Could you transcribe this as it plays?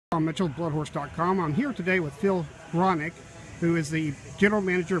Tom Mitchell, bloodhorse.com. I'm here today with Phil Hronec, who is the general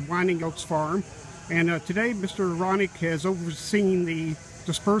manager of Winding Oaks Farm. And today, Mr. Hronec has overseen the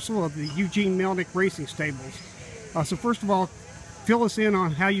dispersal of the Eugene Melnyk racing stables. So first of all, fill us in on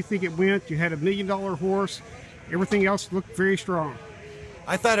how you think it went. You had $1 million horse. Everything else looked very strong.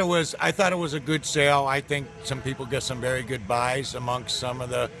 I thought it was a good sale. I think some people get some very good buys amongst some of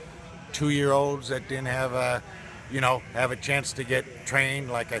the 2-year-olds that didn't have a chance to get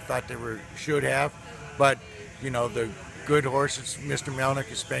trained like I thought they should have. But the good horses, Mr. Melnyk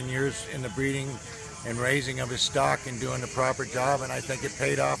has spent years in the breeding and raising of his stock and doing the proper job, and I think it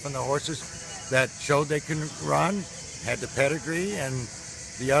paid off in the horses that showed they can run, had the pedigree, and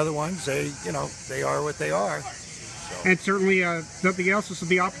the other ones, they are what they are. So. And certainly, nothing else, this will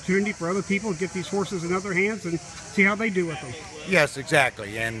be opportunity for other people to get these horses in other hands and see how they do with them. Yes,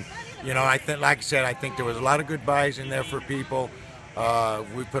 exactly. And I think, like I said, I think there was a lot of good buys in there for people.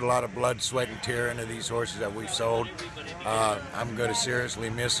 We put a lot of blood, sweat, and tear into these horses that we've sold. I'm going to seriously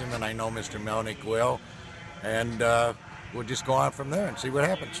miss him, and I know Mr. Melnyk will. And we'll just go on from there and see what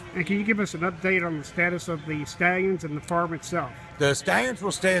happens. And can you give us an update on the status of the stallions and the farm itself? The stallions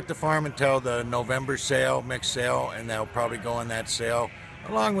will stay at the farm until the November sale, mixed sale, and they'll probably go in that sale,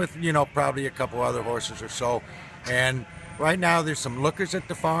 along with, probably a couple other horses or so. And right now there's some lookers at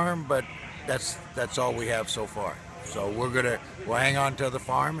the farm, but that's all we have so far. So we'll hang on to the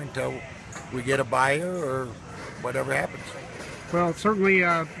farm until we get a buyer or whatever happens. Well, certainly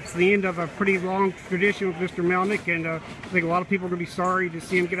it's the end of a pretty long tradition with Mr. Melnyk, and I think a lot of people are going to be sorry to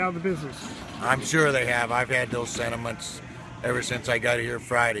see him get out of the business. I'm sure they have. I've had those sentiments ever since I got here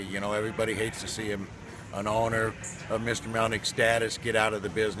Friday. Everybody hates to see him, an owner of Mr. Melnyk's status, get out of the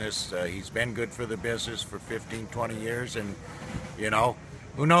business. He's been good for the business for 15, 20 years, and,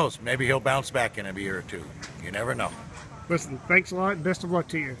 who knows? Maybe he'll bounce back in a year or two. You never know. Listen, thanks a lot. Best of luck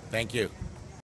to you. Thank you.